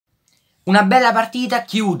Una bella partita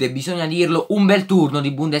chiude, bisogna dirlo, un bel turno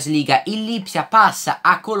di Bundesliga. Il Lipsia passa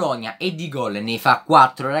a Colonia e di gol ne fa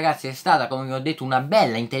 4. Ragazzi, è stata, come vi ho detto, una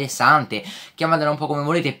bella, interessante, chiamatela un po' come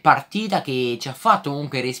volete, partita che ci ha fatto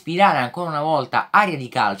comunque respirare ancora una volta aria di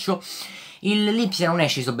calcio. Il Lipsia non è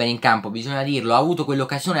sceso bene in campo, bisogna dirlo, ha avuto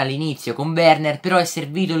quell'occasione all'inizio con Werner, però è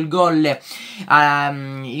servito il gol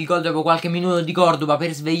dopo qualche minuto di Cordoba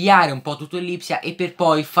per svegliare un po' tutto il Lipsia e per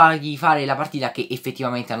poi fargli fare la partita che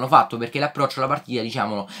effettivamente hanno fatto, perché l'approccio alla partita,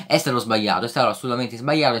 diciamolo, è stato sbagliato, è stato assolutamente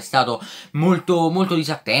sbagliato, è stato molto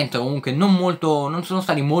disattento, comunque non sono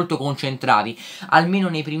stati molto concentrati, almeno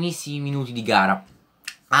nei primissimi minuti di gara.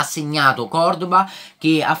 Ha segnato Cordoba,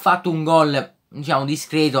 che ha fatto un gol, diciamo,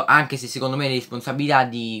 discreto, anche se secondo me le responsabilità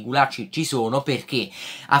di Gulacci ci sono, perché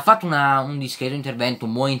ha fatto un discreto intervento,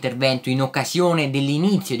 un buon intervento in occasione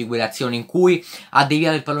dell'inizio di quell'azione in cui ha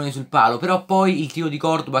deviato il pallone sul palo, però poi il tiro di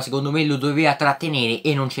Cordoba secondo me lo doveva trattenere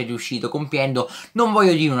e non ci è riuscito, compiendo, non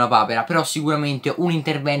voglio dire una papera, però sicuramente un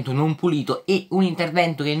intervento non pulito e un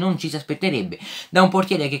intervento che non ci si aspetterebbe da un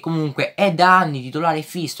portiere che comunque è da anni titolare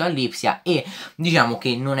fisso all'Ipsia, e diciamo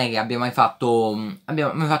che non è che abbia mai fatto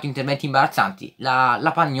interventi imbarazzanti.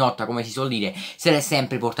 La pagnotta, come si suol dire, se l'è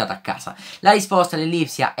sempre portata a casa. La risposta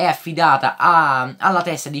dell'Ipsia è affidata alla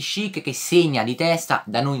testa di Schick, che segna di testa.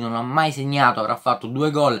 Da noi non ha mai segnato, avrà fatto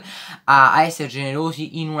 2 gol, a essere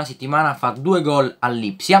generosi, in una settimana fa 2 gol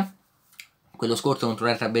all'Ipsia, quello scorso contro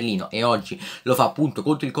l'Hertha Berlino, e oggi lo fa appunto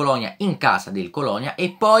contro il Colonia in casa del Colonia.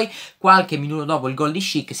 E poi qualche minuto dopo il gol di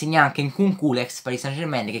Schick segna anche in Nkunku, l'ex Paris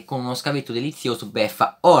Saint-Germain, che con uno scavetto delizioso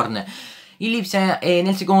beffa Horn. Il Lipsia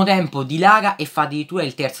nel secondo tempo dilaga e fa addirittura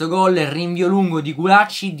il terzo gol, rinvio lungo di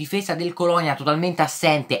Gulacci, difesa del Colonia totalmente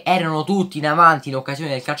assente, erano tutti in avanti in occasione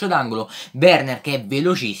del calcio d'angolo. Werner, che è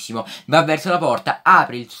velocissimo, va verso la porta,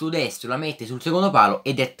 apre il suo destro, la mette sul secondo palo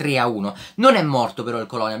ed è 3-1. Non è morto però il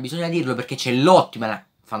Colonia, bisogna dirlo, perché c'è l'ottima,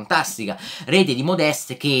 fantastica rete di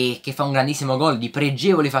Modeste che fa un grandissimo gol di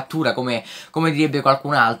pregevole fattura, come direbbe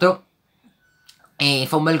qualcun altro. E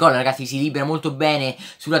fa un bel gol, ragazzi, si libera molto bene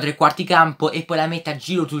sulla tre quarti campo e poi la mette a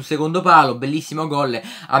giro sul secondo palo. Bellissimo gol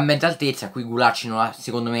a mezza altezza. Qui Gulacci non ha,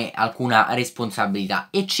 secondo me, alcuna responsabilità.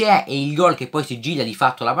 E c'è il gol che poi sigilla di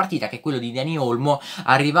fatto la partita, che è quello di Dani Olmo,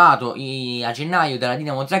 arrivato a gennaio dalla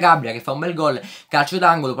Dinamo Zagabria, che fa un bel gol, calcio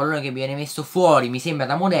d'angolo, pallone che viene messo fuori, mi sembra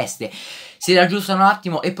da Modeste. Si raggiustano un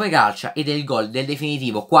attimo e poi calcia, ed è il gol del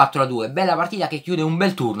definitivo 4-2. Bella partita che chiude un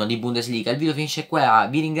bel turno di Bundesliga. Il video finisce qua,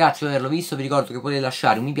 vi ringrazio di averlo visto, vi ricordo che potete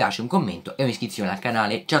lasciare un mi piace, un commento e un'iscrizione al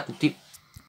canale. Ciao a tutti!